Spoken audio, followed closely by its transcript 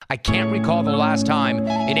I can't recall the last time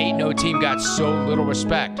an 8-0 team got so little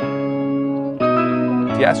respect.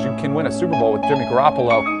 Yes, you can win a Super Bowl with Jimmy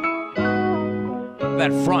Garoppolo.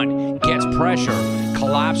 That front gets pressure,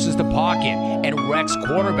 collapses the pocket, and wrecks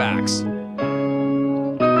quarterbacks.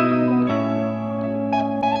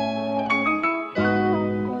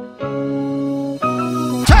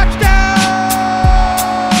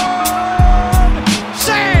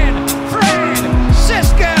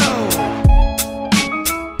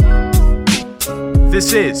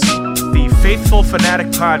 This is the Faithful Fanatic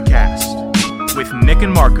Podcast with Nick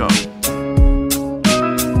and Marco.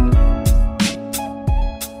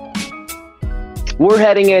 We're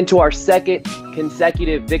heading into our second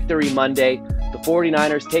consecutive victory Monday. The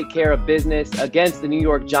 49ers take care of business against the New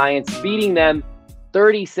York Giants, beating them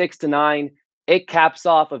 36-9. It caps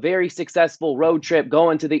off a very successful road trip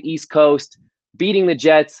going to the East Coast, beating the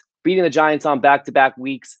Jets, beating the Giants on back-to-back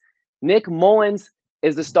weeks. Nick Mullins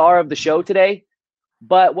is the star of the show today.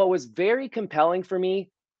 But what was very compelling for me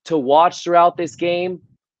to watch throughout this game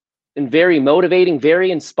and very motivating, very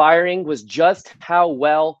inspiring was just how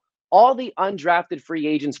well all the undrafted free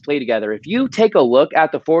agents play together. If you take a look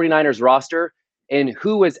at the 49ers roster and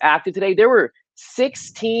who was active today, there were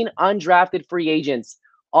 16 undrafted free agents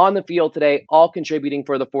on the field today, all contributing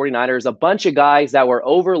for the 49ers. A bunch of guys that were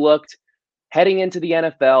overlooked heading into the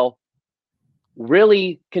NFL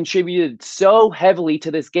really contributed so heavily to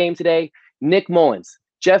this game today. Nick Mullins,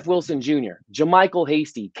 Jeff Wilson Jr., JaMycal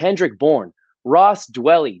Hasty, Kendrick Bourne, Ross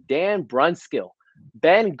Dwelly, Dan Brunskill,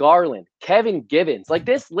 Ben Garland, Kevin Givens. Like,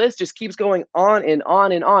 this list just keeps going on and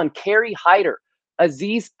on and on. Kerry Hyder,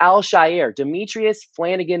 Azeez Al-Shaair, Demetrius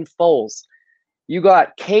Flanagan-Foles. You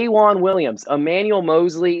got K'Wan Williams, Emmanuel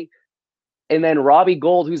Mosley, and then Robbie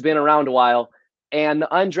Gould, who's been around a while. And the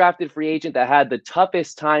undrafted free agent that had the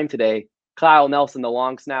toughest time today, Kyle Nelson, the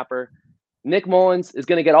long snapper. Nick Mullins is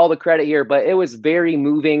going to get all the credit here, but it was very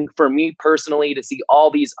moving for me personally to see all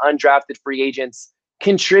these undrafted free agents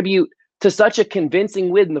contribute to such a convincing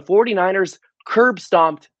win. The 49ers curb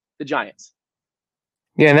stomped the Giants.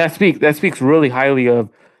 Yeah, and that speaks really highly of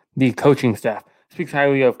the coaching staff. It speaks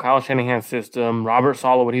highly of Kyle Shanahan's system, Robert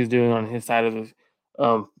Saleh, what he's doing on his side of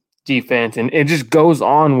the defense, and it just goes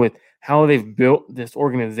on with how they've built this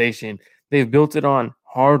organization. They've built it on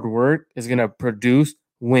hard work is going to produce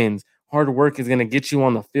wins. Hard work is going to get you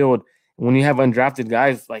on the field. When you have undrafted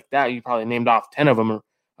guys like that, you probably named off 10 of them or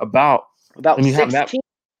about when you 16. Have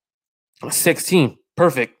that 16.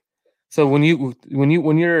 Perfect. So when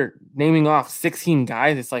you're naming off 16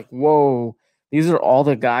 guys, it's like, whoa, these are all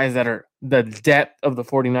the guys that are the depth of the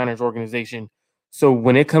 49ers organization. So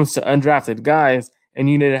when it comes to undrafted guys, and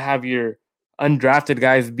you need to have your undrafted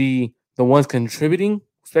guys be the ones contributing,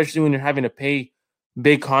 especially when you're having to pay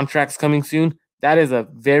big contracts coming soon, that is a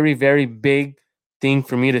very, very big thing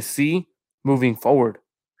for me to see moving forward.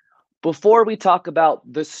 Before we talk about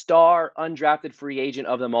the star undrafted free agent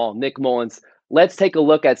of them all, Nick Mullins, let's take a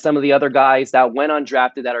look at some of the other guys that went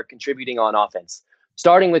undrafted that are contributing on offense.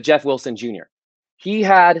 Starting with Jeff Wilson Jr. He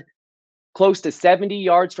had close to 70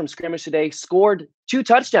 yards from scrimmage today, scored 2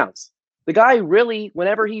 touchdowns. The guy really,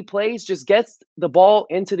 whenever he plays, just gets the ball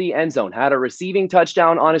into the end zone. Had a receiving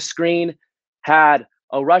touchdown on a screen, had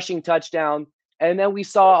a rushing touchdown. And then we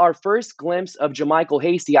saw our first glimpse of JaMycal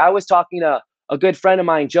Hasty. I was talking to a good friend of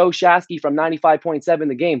mine, Joe Shasky from 95.7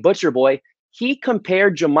 The Game, Butcher Boy. He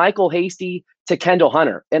compared JaMycal Hasty to Kendall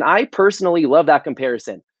Hunter. And I personally love that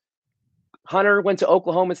comparison. Hunter went to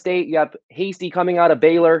Oklahoma State. You have Hasty coming out of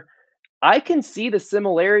Baylor. I can see the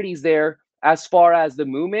similarities there as far as the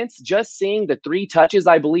movements. Just seeing the 3 touches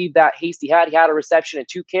I believe that Hasty had. He had a reception and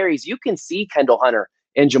 2 carries. You can see Kendall Hunter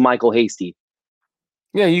and JaMycal Hasty.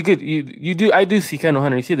 Yeah, you do. I do see Kendall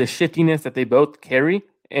Hunter. You see the shiftiness that they both carry,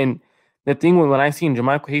 and the thing when I seen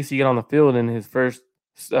JaMycal Hasty get on the field in his first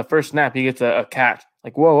snap, he gets a catch.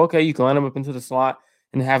 Like, whoa, okay, you can line him up into the slot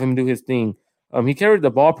and have him do his thing. He carried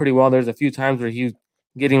the ball pretty well. There's a few times where he was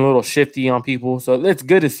getting a little shifty on people, so it's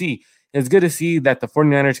good to see. It's good to see that the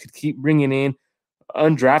 49ers could keep bringing in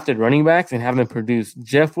undrafted running backs and have them produce.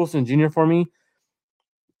 Jeff Wilson Jr. for me,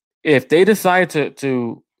 if they decide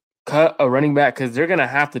to cut a running back, because they're going to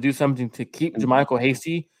have to do something to keep JaMycal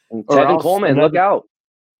Hasty. And Tevin Coleman, look out.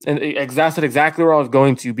 And that's exactly where I was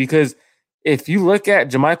going to, because if you look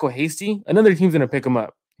at JaMycal Hasty, another team's going to pick him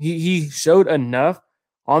up. He showed enough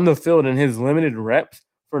on the field in his limited reps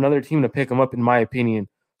for another team to pick him up, in my opinion.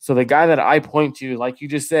 So the guy that I point to, like you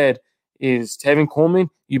just said, is Tevin Coleman.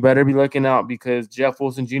 You better be looking out, because Jeff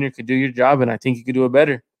Wilson Jr. could do your job, and I think he could do it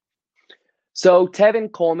better. So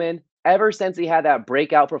Tevin Coleman, ever since he had that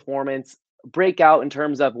breakout in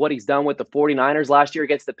terms of what he's done with the 49ers last year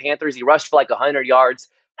against the Panthers, he rushed for like 100 yards,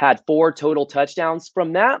 had 4 total touchdowns.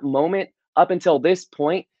 From that moment up until this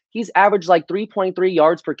point, he's averaged like 3.3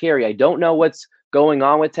 yards per carry. I don't know what's going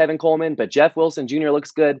on with Tevin Coleman, but Jeff Wilson Jr. looks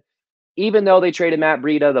good. Even though they traded Matt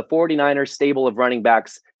Breida, the 49ers stable of running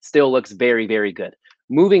backs still looks very, very good.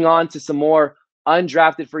 Moving on to some more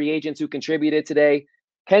undrafted free agents who contributed today.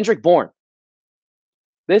 Kendrick Bourne.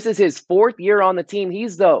 This is his 4th year on the team.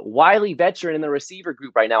 He's the wily veteran in the receiver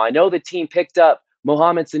group right now. I know the team picked up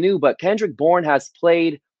Mohamed Sanu, but Kendrick Bourne has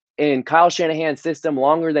played in Kyle Shanahan's system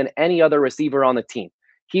longer than any other receiver on the team.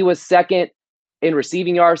 He was second in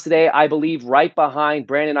receiving yards today, I believe, right behind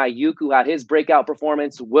Brandon Ayuk, who had his breakout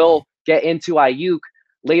performance. We'll get into Ayuk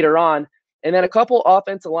later on. And then a couple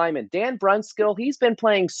offensive linemen. Dan Brunskill, he's been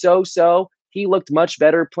playing so-so. He looked much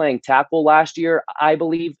better playing tackle last year, I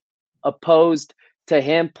believe, opposed to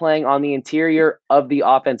him playing on the interior of the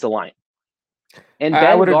offensive line. And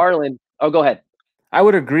Ben Garland, go ahead. I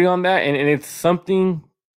would agree on that, and it's something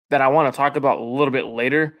that I want to talk about a little bit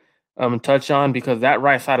later, touch on, because that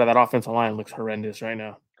right side of that offensive line looks horrendous right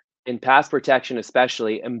now. In pass protection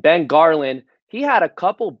especially. And Ben Garland, he had a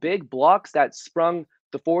couple big blocks that sprung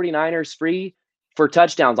the 49ers free for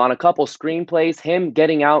touchdowns on a couple screenplays, him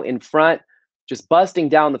getting out in front, just busting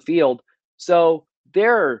down the field. So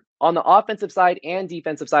they're on the offensive side and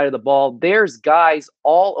defensive side of the ball, there's guys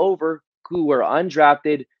all over who were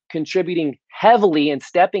undrafted, contributing heavily and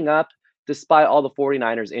stepping up despite all the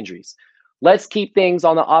 49ers injuries. Let's keep things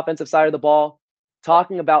on the offensive side of the ball,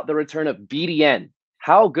 talking about the return of BDN.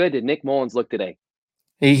 How good did Nick Mullins look today?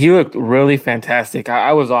 He looked really fantastic.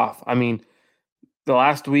 I was off. I mean, the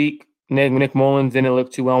last week, Nick Mullins didn't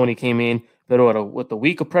look too well when he came in, but with the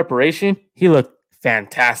week of preparation, he looked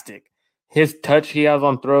fantastic. His touch he has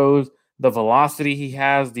on throws, the velocity he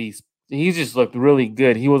has, he just looked really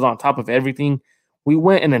good. He was on top of everything. We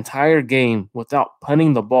went an entire game without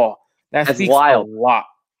punting the ball. That's speaks wild. A lot.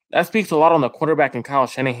 That speaks a lot on the quarterback and Kyle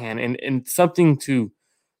Shanahan, and something to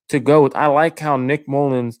go with. I like how Nick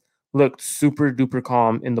Mullins looked super duper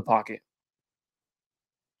calm in the pocket.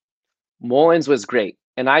 Mullins was great.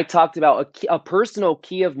 And I talked about a personal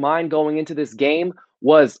key of mine going into this game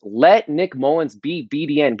was let Nick Mullins be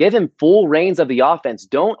BDN. Give him full reins of the offense.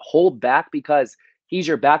 Don't hold back because he's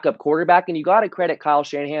your backup quarterback. And you got to credit Kyle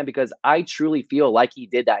Shanahan because I truly feel like he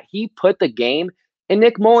did that. He put the game in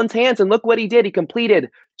Nick Mullins' hands, and look what he did. He completed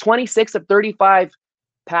 26 of 35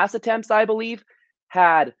 pass attempts, I believe,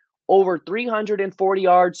 had over 340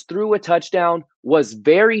 yards, threw a touchdown, was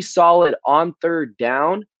very solid on third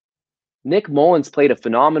down. Nick Mullins played a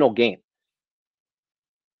phenomenal game.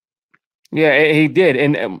 Yeah, he did.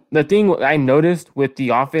 And the thing I noticed with the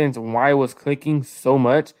offense and why it was clicking so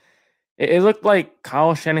much, it looked like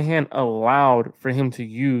Kyle Shanahan allowed for him to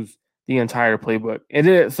use the entire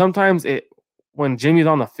playbook. Sometimes when Jimmy's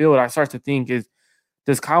on the field, I start to think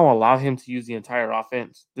does Kyle allow him to use the entire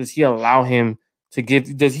offense? Does he allow him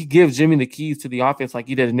does he give Jimmy the keys to the offense like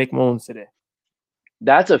he did Nick Mullins today?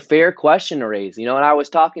 That's a fair question to raise. And I was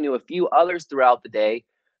talking to a few others throughout the day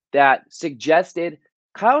that suggested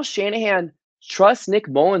Kyle Shanahan trusts Nick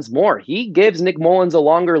Mullins more. He gives Nick Mullins a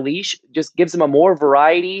longer leash, just gives him a more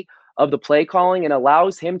variety of the play calling and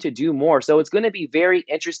allows him to do more. So it's going to be very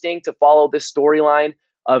interesting to follow this storyline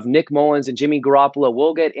of Nick Mullins and Jimmy Garoppolo.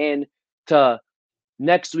 We'll get into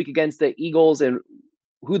next week against the Eagles and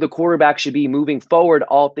who the quarterback should be moving forward,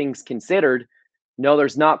 all things considered. No,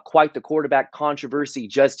 there's not quite the quarterback controversy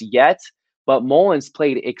just yet, but Mullins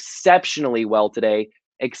played exceptionally well today,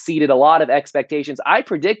 exceeded a lot of expectations. I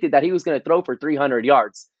predicted that he was going to throw for 300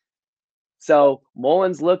 yards. So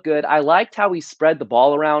Mullins looked good. I liked how he spread the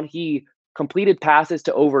ball around. He completed passes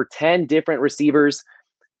to over 10 different receivers,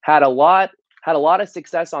 had a lot of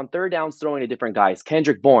success on third downs throwing to different guys.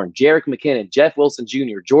 Kendrick Bourne, Jerick McKinnon, Jeff Wilson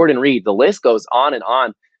Jr., Jordan Reed. The list goes on and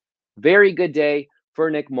on. Very good day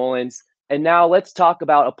for Nick Mullins. And now let's talk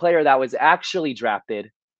about a player that was actually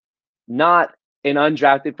drafted, not an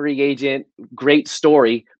undrafted free agent, great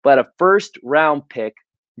story, but a first-round pick,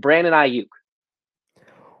 Brandon Ayuk.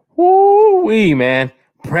 Woo-wee, man.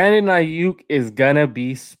 Brandon Ayuk is going to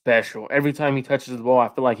be special. Every time he touches the ball, I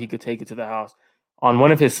feel like he could take it to the house. On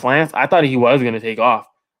one of his slants, I thought he was going to take off.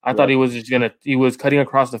 I thought he was cutting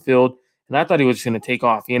across the field, and I thought he was just going to take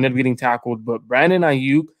off. He ended up getting tackled, but Brandon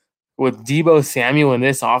Ayuk with Deebo Samuel in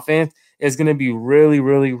this offense is going to be really,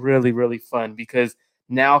 really, really, really fun because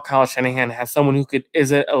now Kyle Shanahan has someone who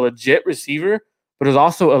isn't a legit receiver, but is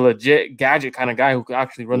also a legit gadget kind of guy who could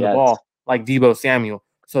actually run the ball like Deebo Samuel.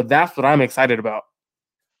 So that's what I'm excited about.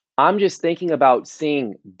 I'm just thinking about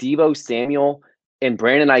seeing Deebo Samuel and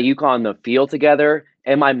Brandon Ayuk on the field together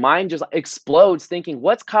And my mind just explodes thinking,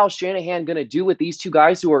 what's Kyle Shanahan going to do with these two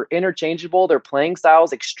guys who are interchangeable? Their playing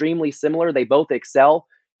styles extremely similar. They both excel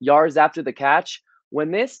yards after the catch.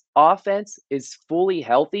 When this offense is fully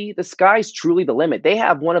healthy, the sky's truly the limit. They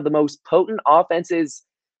have one of the most potent offenses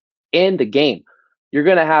in the game. You're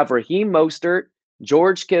going to have Raheem Mostert,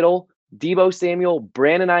 George Kittle, Deebo Samuel,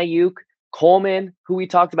 Brandon Ayuk, Coleman, who we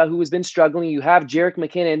talked about, who has been struggling. You have Jerick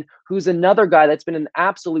McKinnon, who's another guy that's been an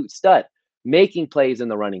absolute stud, making plays in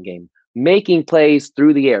the running game, making plays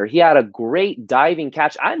through the air. He had a great diving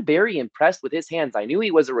catch. I'm very impressed with his hands. I knew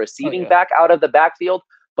he was a receiving back out of the backfield,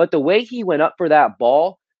 but the way he went up for that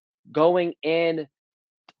ball going in,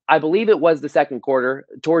 I believe it was the second quarter,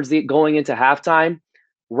 towards the going into halftime,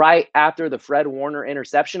 right after the Fred Warner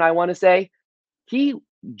interception, I want to say, he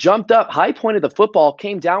jumped up, high pointed the football,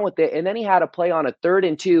 came down with it, and then he had a play on a 3rd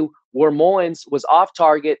and 2 where Mullins was off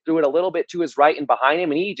target, threw it a little bit to his right and behind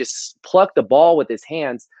him, and he just plucked the ball with his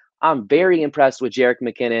hands. I'm very impressed with Jerick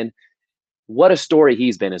McKinnon. What a story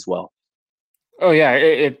he's been as well. Oh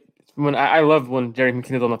yeah, when I love when Jerick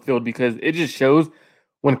McKinnon's on the field because it just shows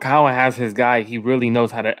when Kyle has his guy, he really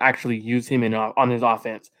knows how to actually use him on his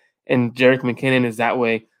offense. And Jerick McKinnon is that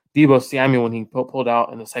way. Deebo Samuel when he pulled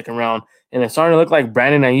out in the second round, and it's starting to look like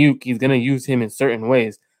Brandon Ayuk. He's going to use him in certain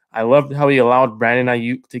ways. I loved how he allowed Brandon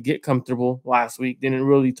Ayuk to get comfortable last week. Didn't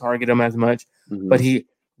really target him as much, but he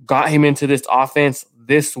got him into this offense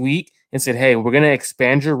this week and said, "Hey, we're going to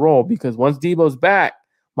expand your role because once Deebo's back,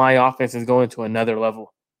 my offense is going to another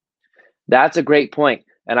level." That's a great point.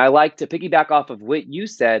 And I like to piggyback off of what you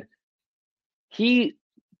said. He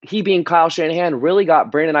being Kyle Shanahan really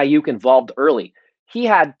got Brandon Ayuk involved early. He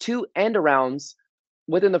had 2 end arounds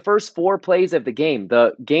within the first 4 plays of the game.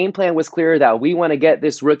 The game plan was clear that we want to get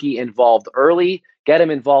this rookie involved early, get him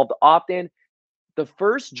involved often. The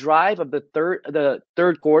first drive of the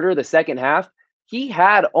third quarter, the second half, he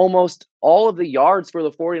had almost all of the yards for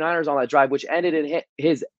the 49ers on that drive, which ended in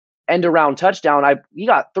his end around touchdown. He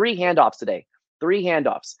got 3 handoffs today, 3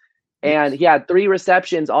 handoffs. And he had 3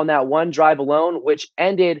 receptions on that one drive alone, which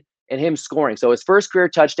ended in him scoring. So his first career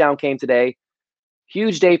touchdown came today.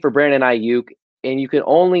 Huge day for Brandon Ayuk. And you can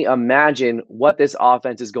only imagine what this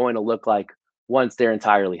offense is going to look like once they're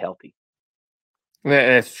entirely healthy.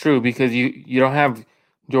 That's true because you don't have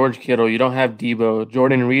George Kittle, you don't have Deebo.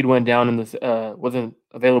 Jordan Reed went down in the wasn't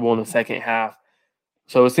available in the second half.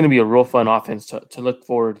 So it's going to be a real fun offense to look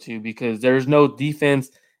forward to because there's no defense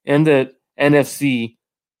in the NFC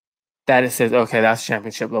that it says, okay, that's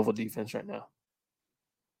championship level defense right now.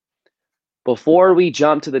 Before we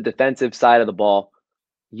jump to the defensive side of the ball,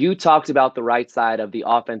 you talked about the right side of the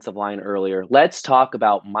offensive line earlier. Let's talk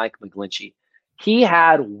about Mike McGlinchey. He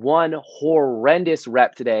had one horrendous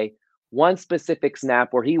rep today, one specific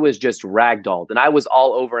snap where he was just ragdolled, and I was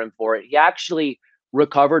all over him for it. He actually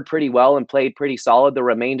recovered pretty well and played pretty solid the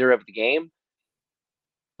remainder of the game.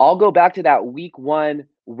 I'll go back to that week 1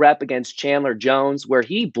 rep against Chandler Jones where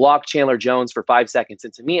he blocked Chandler Jones for 5 seconds.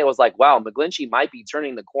 And to me, it was like, wow, McGlinchey might be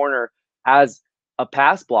turning the corner as a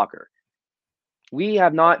pass blocker. We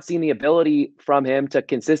have not seen the ability from him to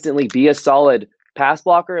consistently be a solid pass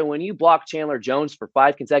blocker. And when you block Chandler Jones for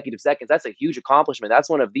 5 consecutive seconds, that's a huge accomplishment. That's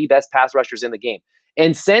one of the best pass rushers in the game.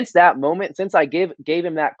 And since that moment, since I gave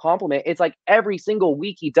him that compliment, it's like every single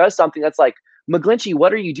week he does something that's like, McGlinchey,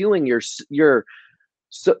 what are you doing? You're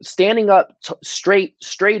standing up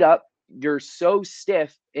straight up. You're so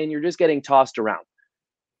stiff and you're just getting tossed around.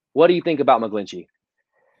 What do you think about McGlinchey?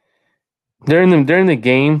 During the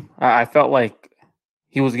game, I felt like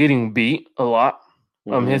he was getting beat a lot.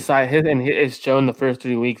 His side, it's shown the first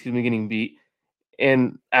 3 weeks he's been getting beat.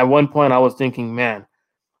 And at one point, I was thinking, man,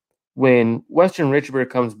 when Western Richburg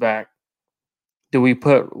comes back, do we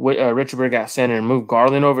put Richburg at center and move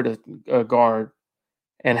Garland over to guard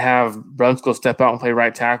and have Brunskill step out and play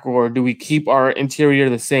right tackle, or do we keep our interior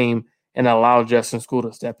the same and allow Justin School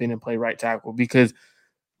to step in and play right tackle? Because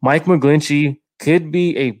Mike McGlinchey could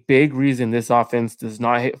be a big reason this offense does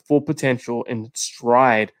not hit full potential and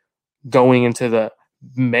stride going into the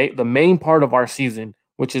main part of our season,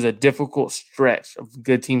 which is a difficult stretch of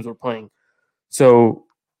good teams we're playing. So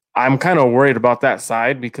I'm kind of worried about that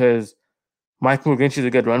side because Mike McGlinchey is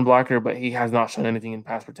a good run blocker, but he has not shown anything in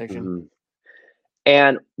pass protection.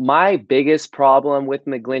 And my biggest problem with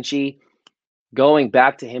McGlinchey, going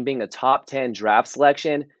back to him being a top 10 draft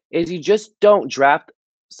selection, is you just don't draft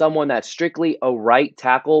someone that's strictly a right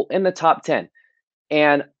tackle in the top 10.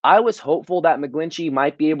 And I was hopeful that McGlinchey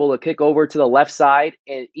might be able to kick over to the left side,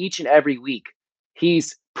 and each and every week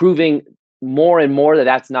he's proving more and more that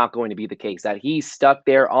that's not going to be the case, that he's stuck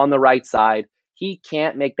there on the right side. He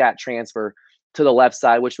can't make that transfer. to the left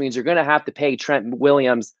side, which means you're going to have to pay Trent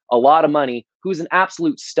Williams a lot of money, who's an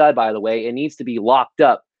absolute stud, by the way, and needs to be locked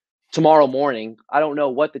up tomorrow morning. I don't know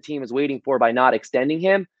what the team is waiting for by not extending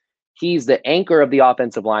him. He's the anchor of the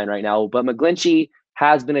offensive line right now, but McGlinchey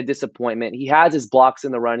has been a disappointment. He has his blocks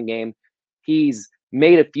in the run game. He's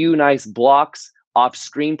made a few nice blocks off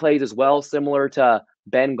screenplays as well, similar to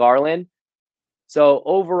Ben Garland. So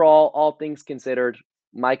overall, all things considered,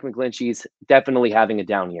 Mike McGlinchey's definitely having a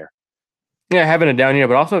down year. Yeah, having a down year,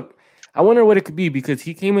 but also I wonder what it could be because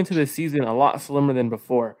he came into the season a lot slimmer than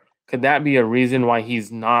before. Could that be a reason why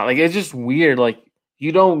he's not? Like, it's just weird. Like,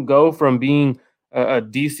 you don't go from being a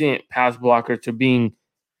decent pass blocker to being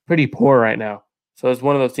pretty poor right now. So it's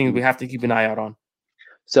one of those things we have to keep an eye out on.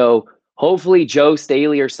 So hopefully Joe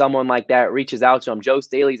Staley or someone like that reaches out to him. Joe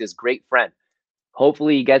Staley's his great friend.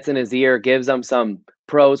 Hopefully he gets in his ear, gives him some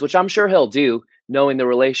pros, which I'm sure he'll do, knowing the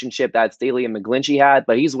relationship that Staley and McGlinchey had.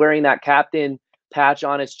 But he's wearing that captain patch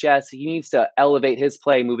on his chest. He needs to elevate his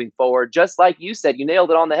play moving forward. Just like you said, you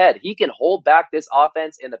nailed it on the head. He can hold back this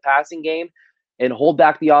offense in the passing game and hold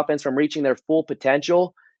back the offense from reaching their full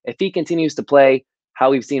potential if he continues to play how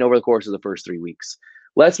we've seen over the course of the first 3 weeks.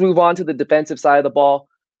 Let's move on to the defensive side of the ball.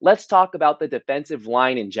 Let's talk about the defensive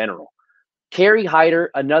line in general. Kerry Hyder,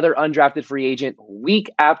 another undrafted free agent, week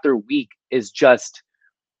after week is just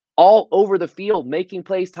all over the field, making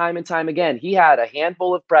plays time and time again. He had a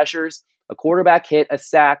handful of pressures, a quarterback hit, a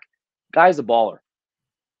sack. Guy's a baller.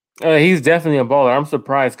 He's definitely a baller. I'm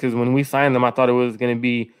surprised because when we signed him, I thought it was going to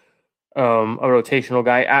be a rotational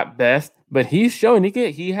guy at best. But he's showing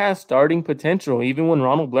he has starting potential. Even when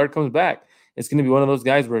Ronald Blair comes back, it's going to be one of those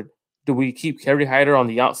guys where do we keep Kerry Hyder on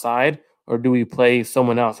the outside or do we play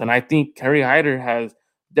someone else? And I think Kerry Hyder has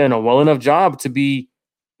done a well enough job to be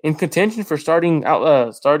in contention for starting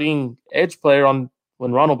edge player on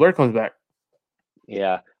when Ronald Blair comes back.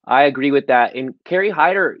 Yeah, I agree with that. And Kerry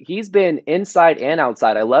Hyder, he's been inside and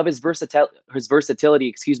outside. I love his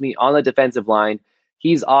versatility, on the defensive line.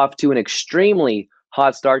 He's off to an extremely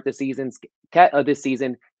hot start this season.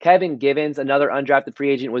 Kevin Givens, another undrafted free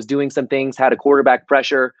agent, was doing some things, had a quarterback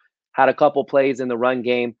pressure, had a couple plays in the run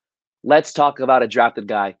game. Let's talk about a drafted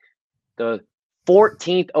guy. The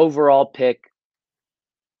 14th overall pick,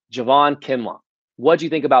 Javon Kinlaw. What do you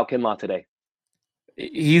think about Kinlaw today?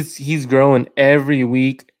 He's growing every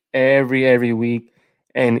week, every week,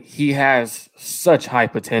 and he has such high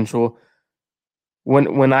potential.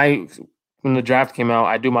 When the draft came out,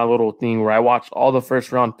 I do my little thing where I watched all the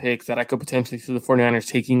first round picks that I could potentially see the 49ers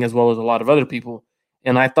taking, as well as a lot of other people.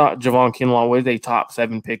 And I thought Javon Kinlaw was a top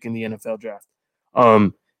 7 pick in the NFL draft.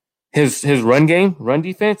 His run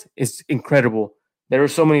defense is incredible. There were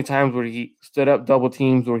so many times where he stood up double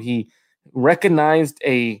teams, where he recognized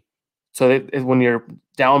when you're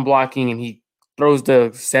down blocking and he throws the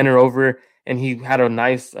center over, and he had a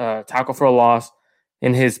nice tackle for a loss.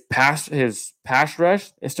 And his pass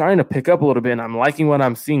rush is starting to pick up a little bit, and I'm liking what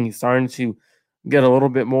I'm seeing. He's starting to get a little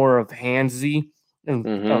bit more of handsy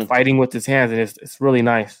and fighting with his hands, and it's really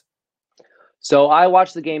nice. So I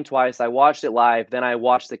watched the game twice. I watched it live, then I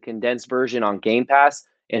watched the condensed version on Game Pass.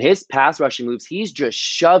 And his pass rushing moves, he's just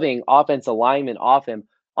shoving offensive linemen off him.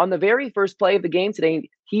 On the very first play of the game today,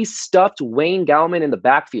 he stuffed Wayne Gallman in the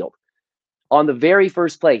backfield. On the very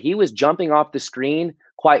first play, he was jumping off the screen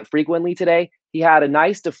quite frequently today. He had a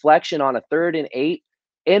nice deflection on a 3rd and 8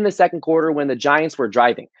 in the second quarter when the Giants were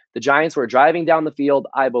driving. The Giants were driving down the field.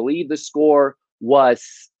 I believe the score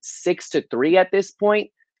was 6-3 at this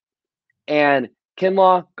point. And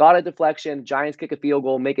Kinlaw got a deflection. Giants kick a field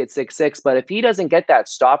goal, make it 6-6. But if he doesn't get that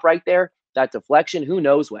stop right there, that deflection, who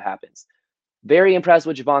knows what happens. Very impressed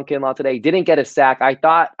with Javon Kinlaw today. Didn't get a sack.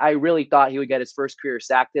 I really thought he would get his first career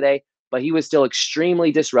sack today, but he was still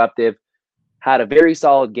extremely disruptive. Had a very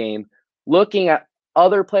solid game. Looking at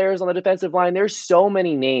other players on the defensive line, there's so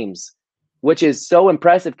many names, which is so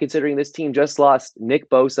impressive considering this team just lost Nick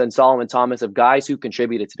Bosa and Solomon Thomas, of guys who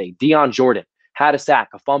contributed today. Deion Jordan had a sack,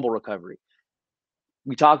 a fumble recovery.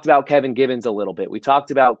 We talked about Kevin Givens a little bit. We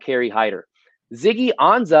talked about Kerry Hyder. Ziggy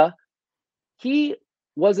Ansah, he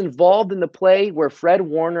was involved in the play where Fred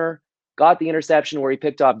Warner got the interception where he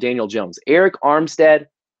picked off Daniel Jones. Eric Armstead,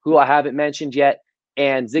 who I haven't mentioned yet,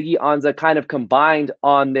 and Ziggy Ansah kind of combined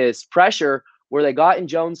on this pressure where they got in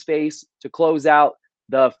Jones' face to close out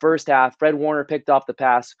the first half. Fred Warner picked off the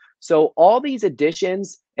pass. So all these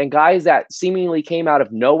additions and guys that seemingly came out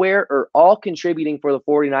of nowhere are all contributing for the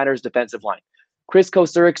 49ers defensive line. Chris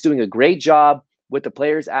Kosurik's doing a great job with the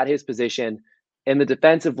players at his position, and the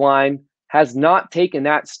defensive line has not taken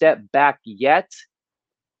that step back yet,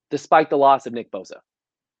 despite the loss of Nick Bosa.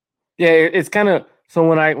 Yeah, it's kind of So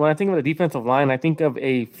when I think of the defensive line, I think of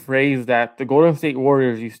a phrase that the Golden State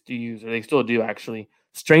Warriors used to use, or they still do actually,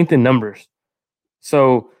 strength in numbers.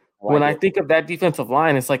 So I when like I it. think of that defensive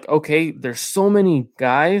line, it's like, okay, there's so many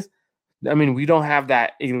guys. I mean, we don't have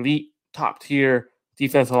that elite top tier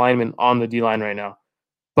defensive lineman on the D line right now,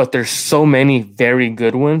 but there's so many very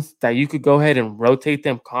good ones that you could go ahead and rotate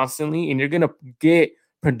them constantly, and you're gonna get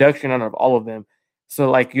production out of all of them. So,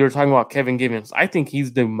 like you were talking about Kevin Gibbons, I think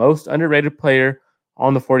he's the most underrated player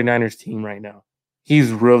on the 49ers team right now.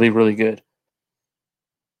 He's really, really good.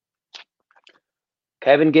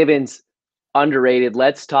 Kevin Gibbons, underrated.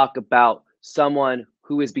 Let's talk about someone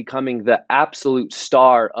who is becoming the absolute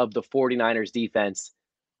star of the 49ers defense,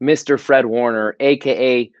 Mr. Fred Warner,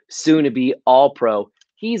 aka soon to be all pro.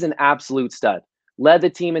 He's an absolute stud. Led the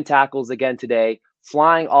team in tackles again today,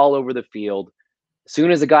 flying all over the field. As soon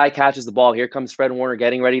as a guy catches the ball, here comes Fred Warner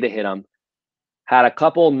getting ready to hit him. Had a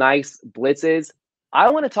couple nice blitzes. I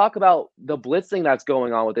want to talk about the blitzing that's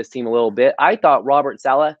going on with this team a little bit. I thought Robert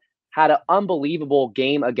Saleh had an unbelievable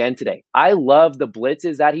game again today. I love the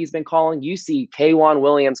blitzes that he's been calling. You see K'Wan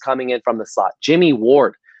Williams coming in from the slot, Jimmy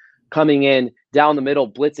Ward coming in down the middle,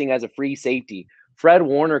 blitzing as a free safety, Fred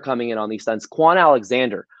Warner coming in on these stunts, Quan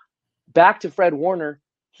Alexander. Back to Fred Warner,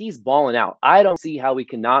 he's balling out. I don't see how he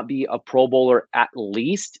cannot be a Pro Bowler at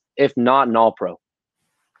least, if not an All Pro.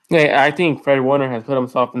 Yeah, I think Fred Warner has put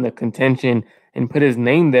himself in the contention and put his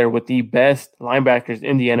name there with the best linebackers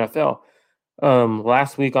in the NFL.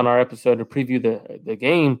 Last week on our episode to preview the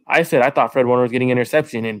game, I said I thought Fred Warner was getting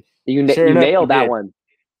interception, and You sure enough, he nailed that did. one.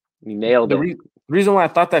 You nailed The it. reason why I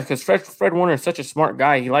thought that is because Fred Warner is such a smart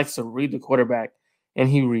guy. He likes to read the quarterback, and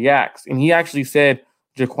he reacts. And he actually said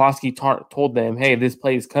Jaquaski told them, "Hey, this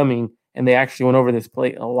play is coming," and they actually went over this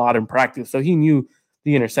play a lot in practice, so he knew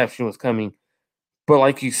the interception was coming. But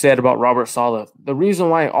like you said about Robert Saleh, the reason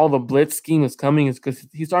why all the blitz scheme is coming is because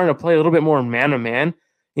he's starting to play a little bit more man-to-man,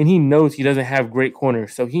 and he knows he doesn't have great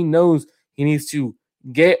corners. So he knows he needs to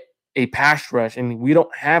get a pass rush, and we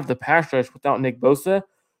don't have the pass rush without Nick Bosa.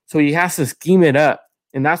 So he has to scheme it up.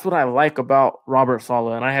 And that's what I like about Robert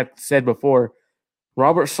Saleh. And I had said before,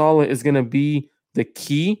 Robert Saleh is going to be the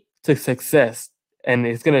key to success, and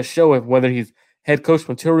it's going to show if whether he's head coach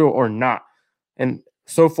material or not. And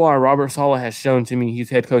so far, Robert Saleh has shown to me he's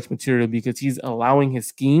head coach material because he's allowing his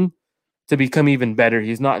scheme to become even better.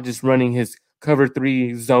 He's not just running his cover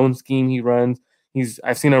 3 zone scheme he runs.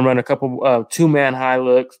 I've seen him run a couple 2-man high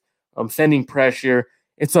looks, sending pressure.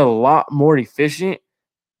 It's a lot more efficient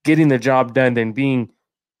getting the job done than being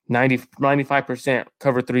 95%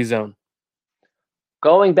 cover 3 zone.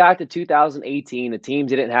 Going back to 2018, the team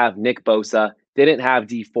didn't have Nick Bosa, didn't have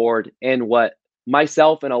D Ford, and what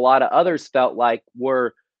myself and a lot of others felt like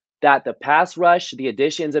were that the pass rush, the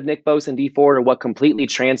additions of Nick Bosa and D Ford are what completely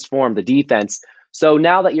transformed the defense. So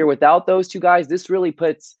now that you're without those two guys, this really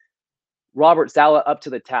puts Robert Saleh up to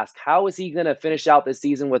the task. How is he going to finish out this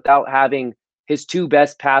season without having his two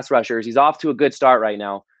best pass rushers? He's off to a good start right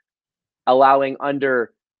now,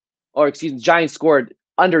 Giants scored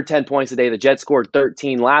under 10 points a day. The Jets scored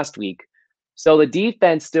 13 last week. So the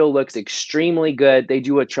defense still looks extremely good. They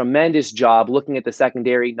do a tremendous job looking at the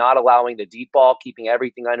secondary, not allowing the deep ball, keeping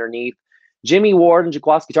everything underneath. Jimmy Ward and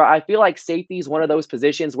Jaquaski Tartt, I feel like safety is one of those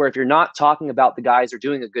positions where if you're not talking about the guys, they're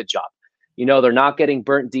doing a good job. You know, they're not getting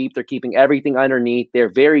burnt deep. They're keeping everything underneath. They're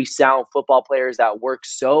very sound football players that work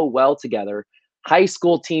so well together. High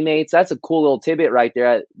school teammates. That's a cool little tidbit right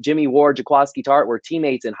there. Jimmy Ward, Jaquaski Tartt were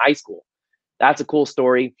teammates in high school. That's a cool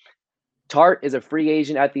story. Tartt is a free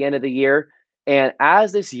agent at the end of the year. And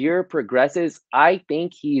as this year progresses, I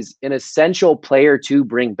think he's an essential player to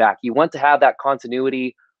bring back. You want to have that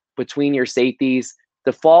continuity between your safeties.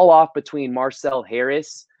 The fall off between Marcel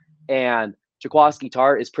Harris and Jaquaski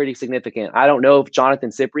Tartt is pretty significant. I don't know if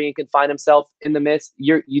Jonathan Cyprien can find himself in the midst.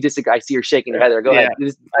 You disagree. I see you're shaking your head there. Go ahead.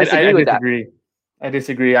 I disagree. I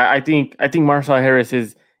disagree. I think Marcel Harris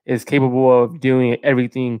is capable of doing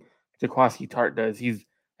everything Jaquaski Tartt does.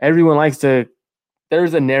 Everyone likes to.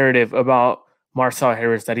 There's a narrative about Marcel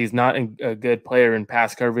Harris that he's not a good player in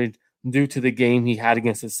pass coverage due to the game he had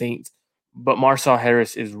against the Saints. But Marcel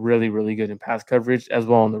Harris is really, really good in pass coverage as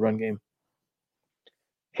well in the run game.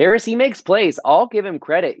 Harris, he makes plays. I'll give him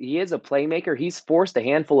credit. He is a playmaker. He's forced a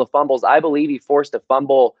handful of fumbles. I believe he forced a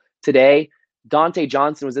fumble today. Dante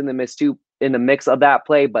Johnson was in the mix of that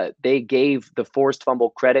play, but they gave the forced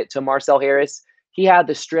fumble credit to Marcel Harris. He had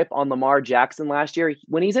the strip on Lamar Jackson last year.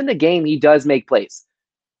 When he's in the game, he does make plays.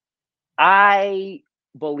 I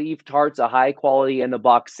believe Tartt's a high quality in the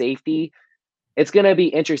box safety. It's going to be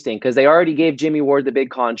interesting because they already gave Jimmy Ward the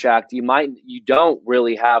big contract. You don't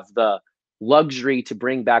really have the luxury to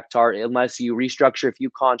bring back Tart unless you restructure a few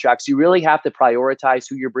contracts. You really have to prioritize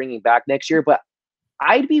who you're bringing back next year. But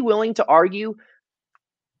I'd be willing to argue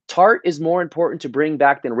Tart is more important to bring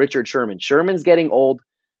back than Richard Sherman. Sherman's getting old.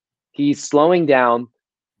 He's slowing down.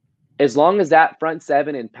 As long as that front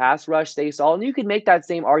seven and pass rush stays solid, and you can make that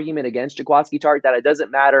same argument against Jaquiski Tart that it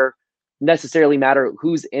doesn't necessarily matter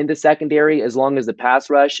who's in the secondary as long as the pass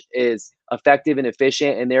rush is effective and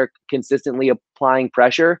efficient and they're consistently applying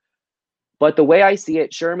pressure. But the way I see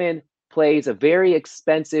it, Sherman plays a very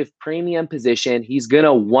expensive premium position.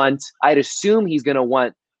 I'd assume he's going to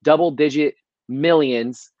want double-digit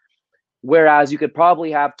millions, whereas you could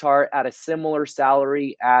probably have Tart at a similar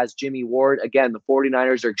salary as Jimmy Ward. Again, the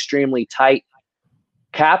 49ers are extremely tight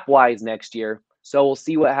cap-wise next year, so we'll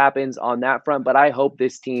see what happens on that front, but I hope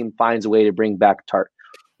this team finds a way to bring back Tart.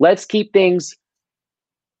 Let's keep things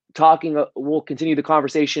talking. We'll continue the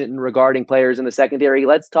conversation regarding players in the secondary.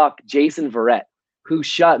 Let's talk Jason Verrett, who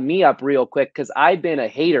shut me up real quick because I've been a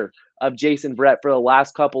hater of Jason Verrett for the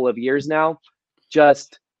last couple of years now,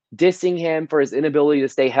 just dissing him for his inability to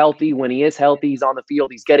stay healthy. When he is healthy, he's on the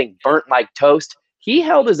field, he's getting burnt like toast. He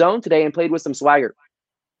held his own today and played with some swagger.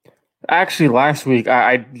 Actually, last week,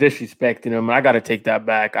 I disrespected him. I got to take that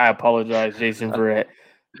back. I apologize, Jason Verrett.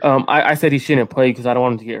 I said he shouldn't play because I don't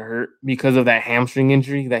want him to get hurt because of that hamstring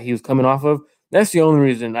injury that he was coming off of. That's the only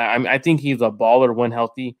reason. I think he's a baller when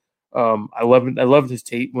healthy. I loved his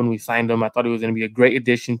tape when we signed him. I thought he was going to be a great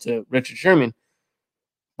addition to Richard Sherman.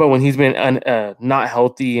 But when he's been not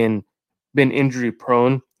healthy and been injury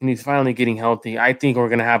prone and he's finally getting healthy, I think we're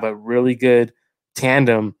going to have a really good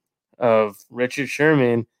tandem of Richard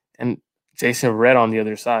Sherman and Jason Verrett on the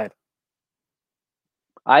other side.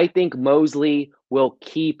 I think Mosley will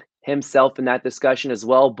keep himself in that discussion as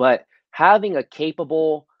well, but having a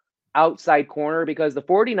capable outside corner, because the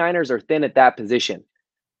 49ers are thin at that position.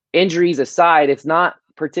 Injuries aside, it's not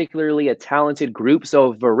particularly a talented group,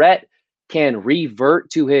 so if Verrett can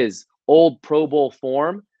revert to his old Pro Bowl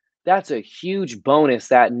form, that's a huge bonus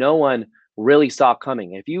that no one really saw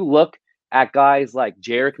coming. If you look at guys like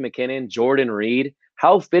Jerick McKinnon, Jordan Reed,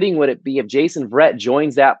 how fitting would it be if Jason Verrett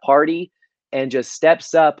joins that party and just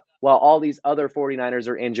steps up while all these other 49ers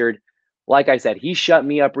are injured? Like I said, he shut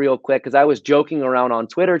me up real quick because I was joking around on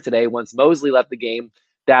Twitter today once Mosley left the game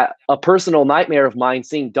that a personal nightmare of mine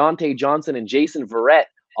seeing Dante Johnson and Jason Verrett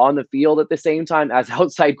on the field at the same time as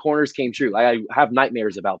outside corners came true. I have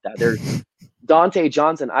nightmares about that. Dante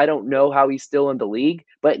Johnson, I don't know how he's still in the league,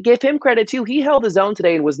 but give him credit too. He held his own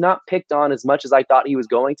today and was not picked on as much as I thought he was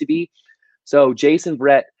going to be. So Jason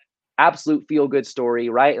Verrett, absolute feel-good story,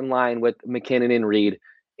 right in line with McKinnon and Reed.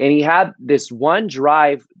 And he had this one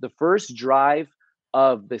drive, the first drive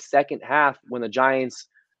of the second half when the Giants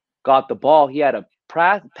got the ball. He had a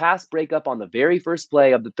pass breakup on the very first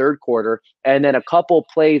play of the third quarter, and then a couple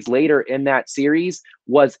plays later in that series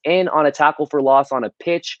was in on a tackle for loss on a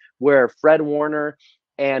pitch where Fred Warner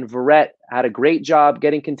and Verrett had a great job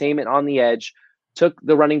getting containment on the edge, took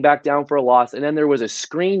the running back down for a loss, and then there was a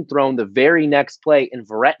screen thrown the very next play, and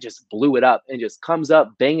Verrett just blew it up and just comes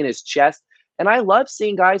up banging his chest. And I love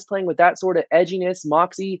seeing guys playing with that sort of edginess,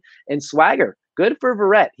 moxie, and swagger. Good for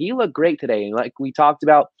Verrett. He looked great today. And like we talked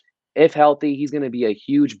about, if healthy, he's going to be a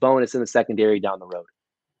huge bonus in the secondary down the road.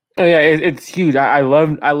 Oh yeah, it's huge. I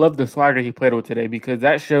love the swagger he played with today because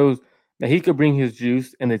that shows that he could bring his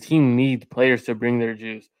juice, and the team needs players to bring their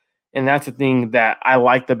juice. And that's the thing that I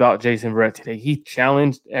liked about Jason Verrett today. He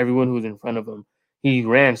challenged everyone who was in front of him. He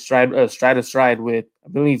ran stride to stride with, I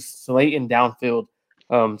believe, Slayton downfield.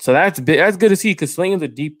 So that's good to see because Slayton's a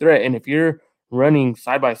deep threat. And if you're running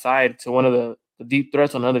side by side to one of the deep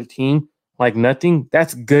threats on another team like nothing,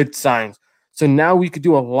 that's good signs. So now we could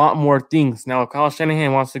do a lot more things. Now, if Kyle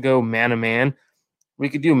Shanahan wants to go man-to-man, we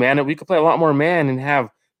could do man. We could play a lot more man and have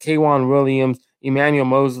K'Wan Williams, Emmanuel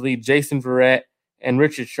Mosley, Jason Verrett, and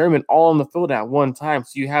Richard Sherman all on the field at one time.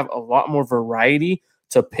 So you have a lot more variety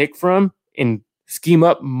to pick from and scheme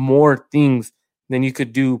up more things than you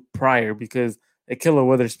could do prior because Ahkello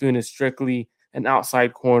Witherspoon is strictly an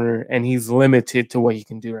outside corner, and he's limited to what he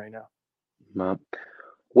can do right now.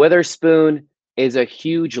 Witherspoon is a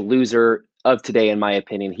huge loser of today, in my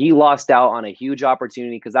opinion. He lost out on a huge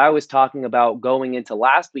opportunity because I was talking about going into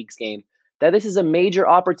last week's game that this is a major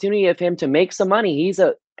opportunity of him to make some money.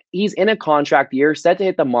 He's in a contract year, set to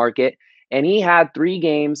hit the market, and he had 3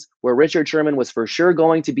 games where Richard Sherman was for sure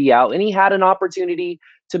going to be out, and he had an opportunity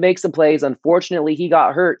to make some plays. Unfortunately, he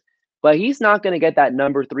got hurt, but he's not going to get that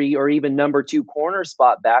number 3 or even number 2 corner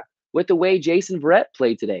spot back with the way Jason Verrett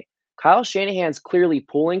played today. Kyle Shanahan's clearly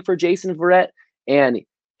pulling for Jason Verrett, and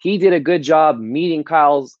he did a good job meeting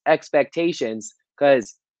Kyle's expectations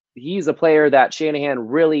because he's a player that Shanahan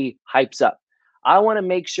really hypes up. I want to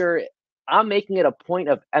make sure I'm making it a point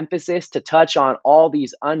of emphasis to touch on all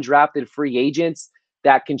these undrafted free agents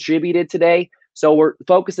that contributed today. So we're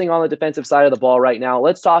focusing on the defensive side of the ball right now.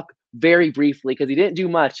 Let's talk very briefly because he didn't do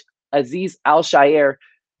much. Azeez Al-Shaair,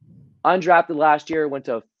 undrafted last year, went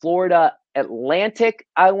to Florida Atlantic,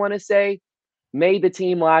 I want to say, made the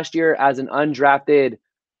team last year as an undrafted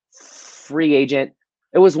free agent.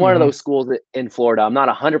 It was one of those schools in Florida. I'm not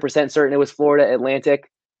 100% certain it was Florida Atlantic.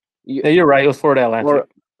 Yeah, you're right. It was Florida Atlantic.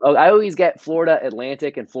 I always get Florida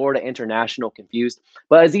Atlantic and Florida International confused.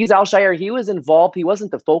 But Azeez Al-Shaair, he was involved. He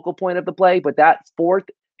wasn't the focal point of the play, but that 4th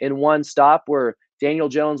and 1 stop where Daniel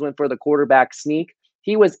Jones went for the quarterback sneak,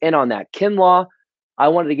 he was in on that. Kinlaw, I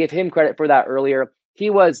wanted to give him credit for that earlier. He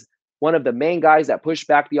was one of the main guys that pushed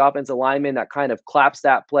back the offensive lineman that kind of collapsed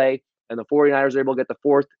that play, and the 49ers were able to get the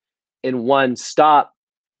 4th and 1 stop.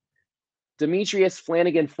 Demetrius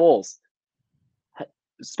Flanagan-Foles,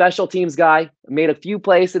 special teams guy, made a few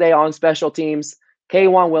plays today on special teams.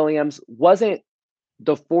 K'Wan Williams wasn't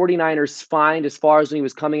the 49ers find as far as when he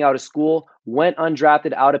was coming out of school, went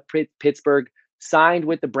undrafted out of Pittsburgh, signed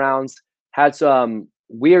with the Browns, had some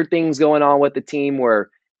weird things going on with the team where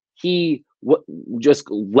he just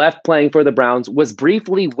left playing for the Browns, was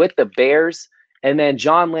briefly with the Bears. And then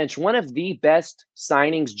John Lynch, one of the best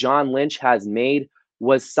signings John Lynch has made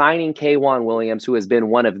was signing K'Wan Williams, who has been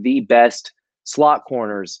one of the best slot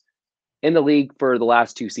corners in the league for the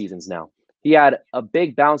last 2 seasons now. He had a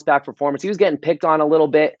big bounce back performance. He was getting picked on a little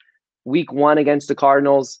bit week 1 against the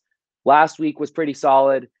Cardinals. Last week was pretty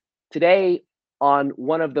solid. Today, on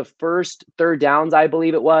one of the first 3rd downs, I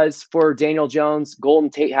believe it was, for Daniel Jones, Golden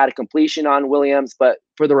Tate had a completion on Williams, but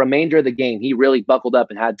for the remainder of the game, he really buckled up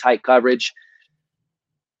and had tight coverage.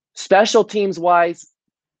 Special teams wise,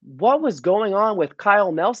 what was going on with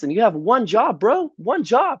Kyle Nelson? You have one job, bro. One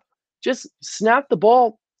job. Just snap the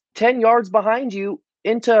ball 10 yards behind you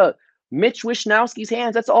into Mitch Wishnowsky's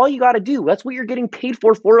hands. That's all you got to do. That's what you're getting paid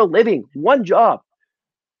for a living. One job.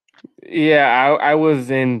 Yeah, I was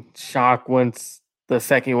in shock once the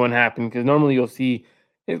second one happened because normally you'll see,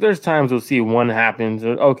 there's times you'll see one happens,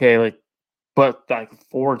 okay, but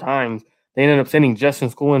 4 times they ended up sending Justin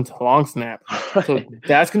School into long snap. So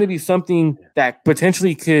that's going to be something that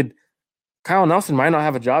potentially Kyle Nelson might not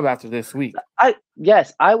have a job after this week. I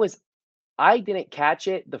didn't catch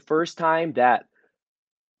it the first time that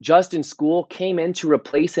Justin School came in to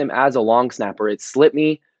replace him as a long snapper. It slipped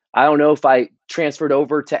me. I don't know if I transferred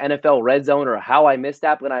over to NFL Red Zone or how I missed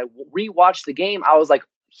that. But when I rewatched the game, I was like,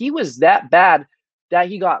 he was that bad that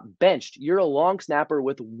he got benched. You're a long snapper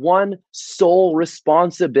with one sole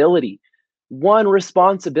responsibility. One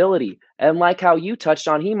responsibility. And like how you touched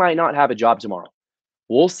on, he might not have a job tomorrow.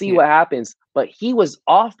 We'll see what happens. But he was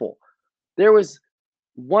awful. There was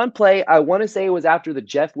one play, I want to say it was after the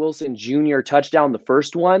Jeff Wilson Jr. touchdown, the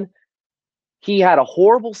first one. He had a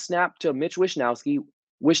horrible snap to Mitch Wishnowsky.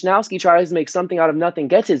 Wishnowsky tries to make something out of nothing,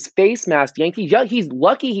 gets his face mask yanked. He's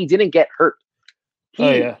lucky he didn't get hurt.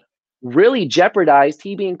 He really jeopardized,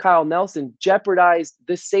 he being Kyle Nelson, jeopardized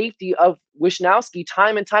the safety of Wishnowsky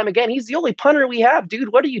time and time again. He's the only punter we have,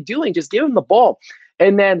 dude. What are you doing? Just give him the ball.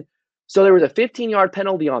 And then, so there was a 15-yard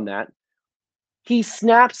penalty on that. He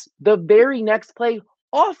snaps the very next play,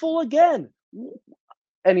 awful again.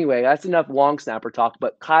 Anyway, that's enough long snapper talk,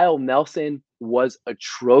 but Kyle Nelson was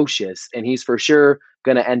atrocious, and he's for sure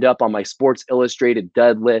going to end up on my Sports Illustrated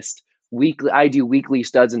dud list. I do weekly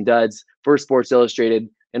studs and duds for Sports Illustrated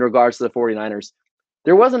in regards to the 49ers.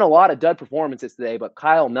 There wasn't a lot of dud performances today, but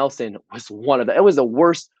Kyle Nelson was one of them. It was the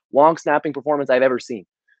worst long snapping performance I've ever seen.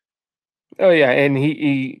 Oh, yeah, and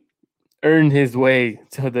he earned his way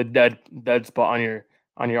to the dud spot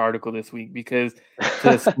on your article this week because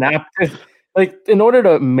to snap in order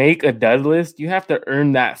to make a dud list, you have to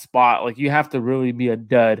earn that spot. You have to really be a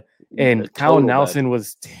dud. And Kyle Nelson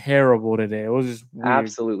was terrible today. It was just weird.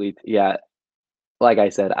 Absolutely. Yeah. Like I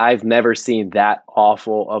said, I've never seen that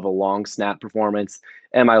awful of a long snap performance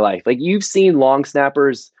in my life. You've seen long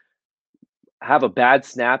snappers have a bad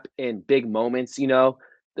snap in big moments.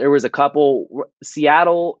 There was a couple,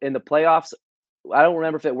 Seattle in the playoffs. I don't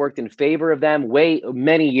remember if it worked in favor of them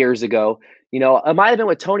many years ago. It might have been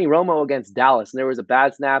with Tony Romo against Dallas, and there was a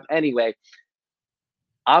bad snap. Anyway,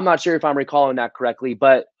 I'm not sure if I'm recalling that correctly,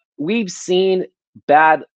 but we've seen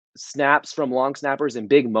bad snaps from long snappers in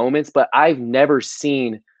big moments, but I've never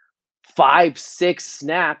seen 5-6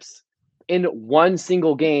 snaps in one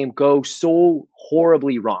single game go so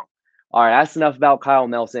horribly wrong. All right, that's enough about Kyle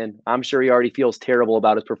Nelson. I'm sure he already feels terrible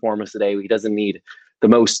about his performance today. He doesn't need the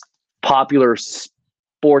most popular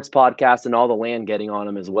sports podcast and all the land getting on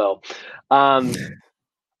him as well.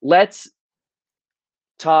 let's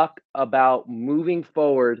talk about moving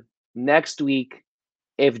forward next week.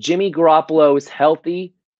 If Jimmy Garoppolo is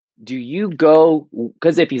healthy, do you go?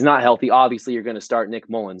 Because if he's not healthy, obviously you're going to start Nick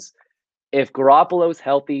Mullins. If Garoppolo's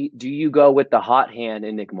healthy, do you go with the hot hand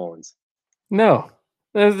in Nick Mullins? No,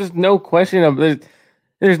 there's no question of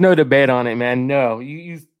there's no debate on it, man. No,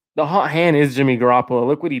 the hot hand is Jimmy Garoppolo.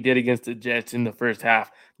 Look what he did against the Jets in the first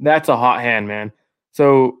half. That's a hot hand, man.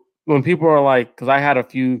 So when people are like, because I had a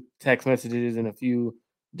few text messages and a few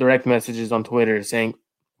direct messages on Twitter saying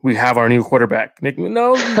we have our new quarterback, Nick.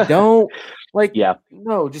 No, you don't. Like, Yeah.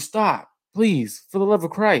 no, just stop, please, for the love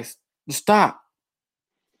of Christ, just stop.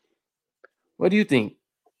 What do you think?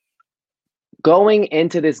 Going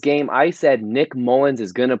into this game, I said Nick Mullins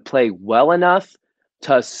is going to play well enough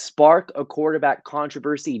to spark a quarterback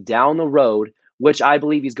controversy down the road, which I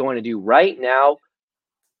believe he's going to do right now.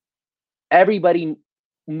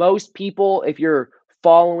 Most people, if you're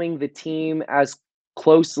following the team as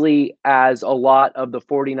closely as a lot of the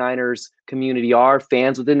 49ers community are,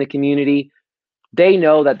 fans within the community, they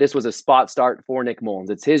know that this was a spot start for Nick Mullins.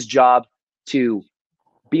 It's his job to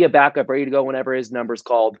be a backup ready to go whenever his number's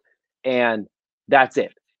called, and that's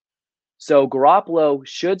it. So Garoppolo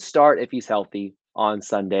should start if he's healthy on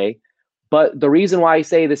Sunday. But the reason why I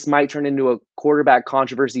say this might turn into a quarterback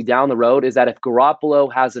controversy down the road is that if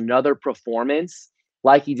Garoppolo has another performance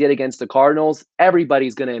like he did against the Cardinals,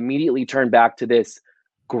 everybody's going to immediately turn back to this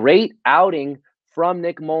great outing from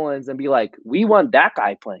Nick Mullins and be like, we want that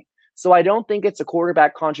guy playing. So I don't think it's a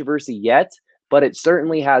quarterback controversy yet, but it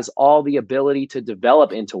certainly has all the ability to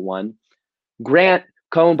develop into one. Grant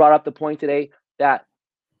Cohn brought up the point today that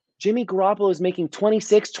Jimmy Garoppolo is making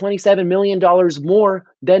 $26-27 million more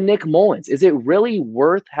than Nick Mullins. Is it really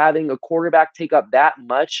worth having a quarterback take up that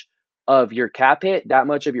much of your cap hit, that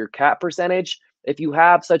much of your cap percentage? If you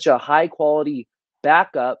have such a high quality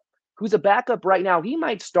backup, who's a backup right now, he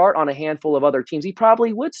might start on a handful of other teams. He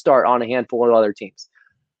probably would start on a handful of other teams.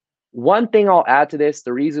 One thing I'll add to this,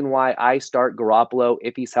 the reason why I start Garoppolo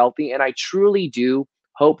if he's healthy, and I truly do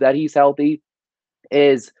hope that he's healthy,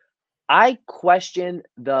 is I question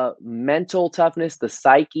the mental toughness, the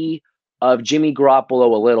psyche of Jimmy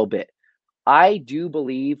Garoppolo a little bit. I do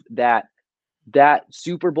believe that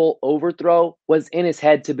Super Bowl overthrow was in his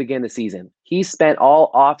head to begin the season. He spent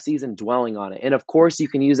all offseason dwelling on it. And of course, you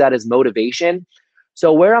can use that as motivation.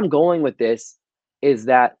 So where I'm going with this is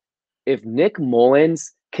that if Nick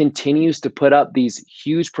Mullins continues to put up these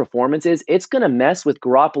huge performances, it's going to mess with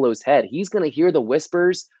Garoppolo's head. He's going to hear the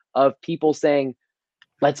whispers of people saying,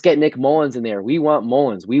 let's get Nick Mullins in there. We want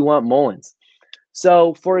Mullins. We want Mullins.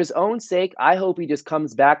 So for his own sake, I hope he just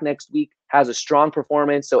comes back next week, has a strong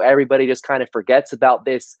performance, so everybody just kind of forgets about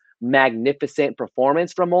this magnificent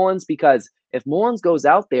performance from Mullins, because if Mullins goes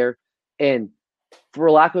out there and,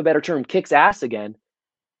 for lack of a better term, kicks ass again,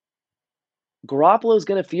 Garoppolo is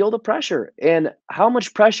going to feel the pressure. And how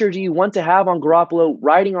much pressure do you want to have on Garoppolo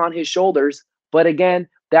riding on his shoulders? But again,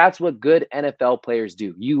 that's what good NFL players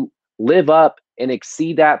do. You live up and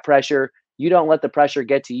exceed that pressure. You don't let the pressure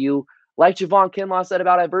get to you. Like Javon Kinlaw said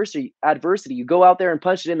about adversity, you go out there and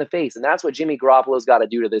punch it in the face. And that's what Jimmy Garoppolo's got to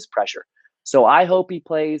do to this pressure. So I hope he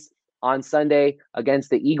plays on Sunday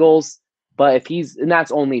against the Eagles. But and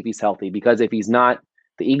that's only if he's healthy, because if he's not,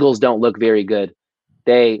 the Eagles don't look very good.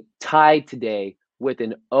 They tied today with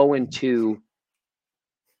an 0-2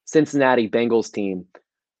 Cincinnati Bengals team.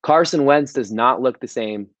 Carson Wentz does not look the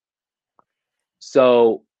same.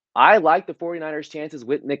 So I like the 49ers' chances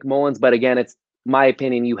with Nick Mullins, but again, it's my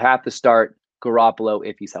opinion, you have to start Garoppolo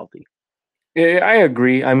if he's healthy. Yeah, I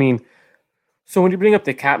agree. I mean, so when you bring up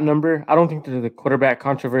the cap number, I don't think there's a quarterback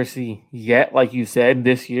controversy yet, like you said,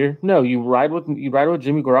 this year. No, you ride with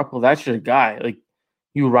Jimmy Garoppolo. That's your guy. Like,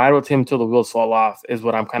 you ride with him till the wheels fall off is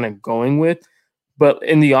what I'm kind of going with. But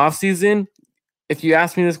in the offseason, if you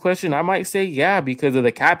ask me this question, I might say yeah, because of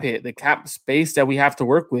the cap hit, the cap space that we have to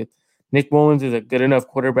work with. Nick Mullins is a good enough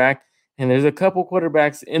quarterback, and there's a couple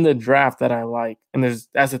quarterbacks in the draft that I like. And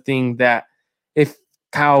that's a thing that if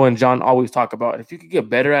Kyle and John always talk about, if you could get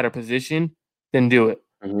better at a position, then do it.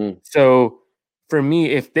 Mm-hmm. So for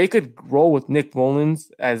me, if they could roll with Nick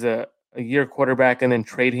Mullins as a year quarterback and then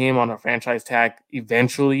trade him on a franchise tag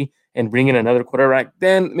eventually and bring in another quarterback,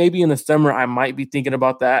 then maybe in the summer I might be thinking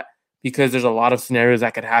about that, because there's a lot of scenarios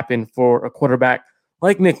that could happen for a quarterback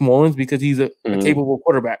like Nick Mullins, because he's a capable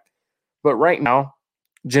quarterback. But right now,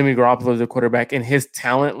 Jimmy Garoppolo is a quarterback, and his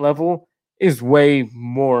talent level is way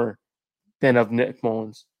more than of Nick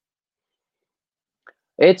Mullins.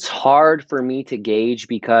 It's hard for me to gauge,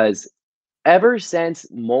 because ever since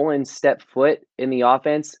Mullins stepped foot in the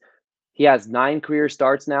offense, he has 9 career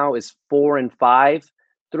starts now, is 4-5.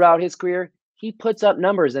 throughout his career, he puts up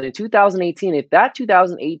numbers. And in 2018, if that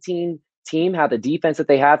 2018 team had the defense that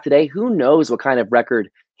they have today, who knows what kind of record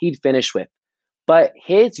he'd finish with. But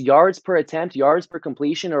his yards per attempt, yards per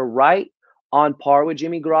completion are right on par with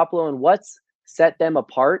Jimmy Garoppolo. And what's set them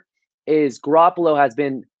apart is Garoppolo has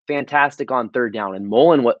been fantastic on third down, and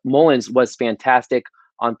Mullins was fantastic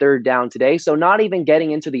on third down today. So not even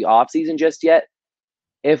getting into the offseason just yet,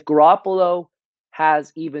 if Garoppolo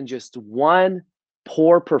has even just one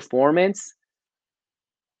poor performance,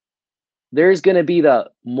 there's going to be the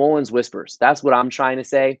Mullins whispers. That's what I'm trying to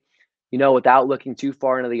say, without looking too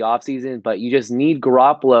far into the offseason. But you just need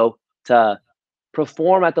Garoppolo to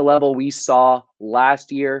perform at the level we saw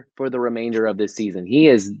last year for the remainder of this season. He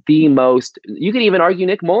is the most, you could even argue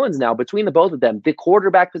Nick Mullins now between the both of them. The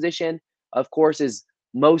quarterback position, of course, is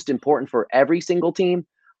most important for every single team.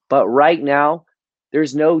 But right now,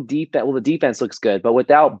 there's no defense. Well, the defense looks good, but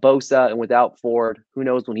without Bosa and without Ford, who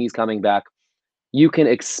knows when he's coming back, you can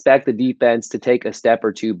expect the defense to take a step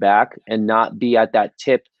or two back and not be at that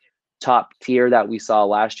top tier that we saw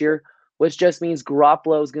last year, which just means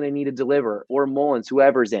Garoppolo is going to need to deliver, or Mullins,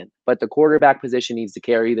 whoever's in. But the quarterback position needs to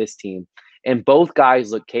carry this team. And both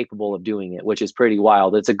guys look capable of doing it, which is pretty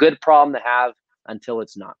wild. It's a good problem to have until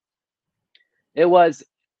it's not. It was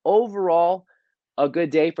overall a good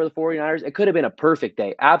day for the 49ers. It could have been a perfect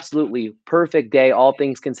day, absolutely perfect day, all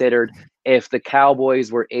things considered, if the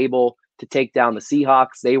Cowboys were able to take down the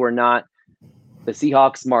Seahawks. They were not. The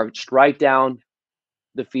Seahawks marched right down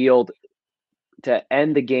the field to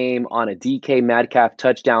end the game on a DK Metcalf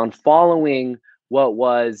touchdown following what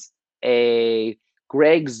was a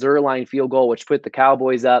Greg Zuerlein field goal, which put the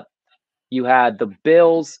Cowboys up. You had the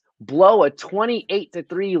Bills blow a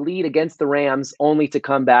 28-3 lead against the Rams, only to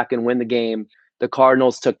come back and win the game. The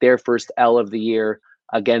Cardinals took their first L of the year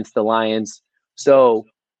against the Lions. So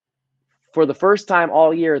for the first time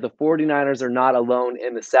all year, the 49ers are not alone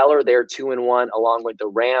in the cellar. They're 2-1, along with the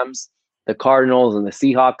Rams, the Cardinals, and the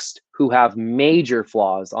Seahawks, who have major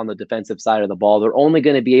flaws on the defensive side of the ball. They're only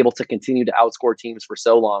going to be able to continue to outscore teams for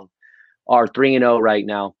so long, are 3-0 right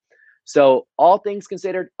now. So all things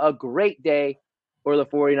considered, a great day for the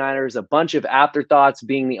 49ers. A bunch of afterthoughts,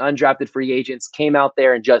 being the undrafted free agents, came out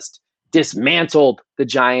there and just dismantled the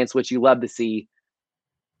Giants, which you love to see.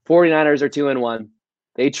 49ers are 2-1.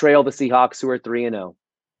 They trail the Seahawks, who are 3-0.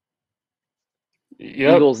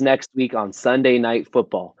 Yep. Eagles next week on Sunday Night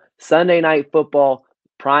Football. Sunday Night Football,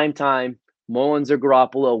 prime time. Mullins or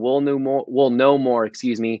Garoppolo, we'll know more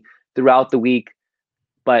throughout the week.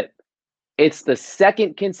 But it's the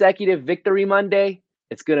second consecutive Victory Monday.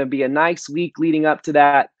 It's going to be a nice week leading up to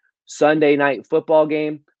that Sunday Night Football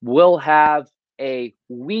game. We'll have a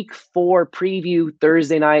Week 4 preview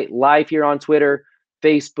Thursday night live here on Twitter,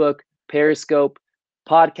 Facebook, Periscope.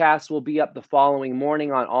 Podcast will be up the following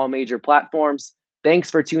morning on all major platforms. Thanks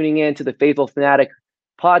for tuning in to the Faithful Fanatic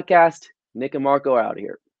podcast. Nick and Marco are out of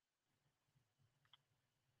here.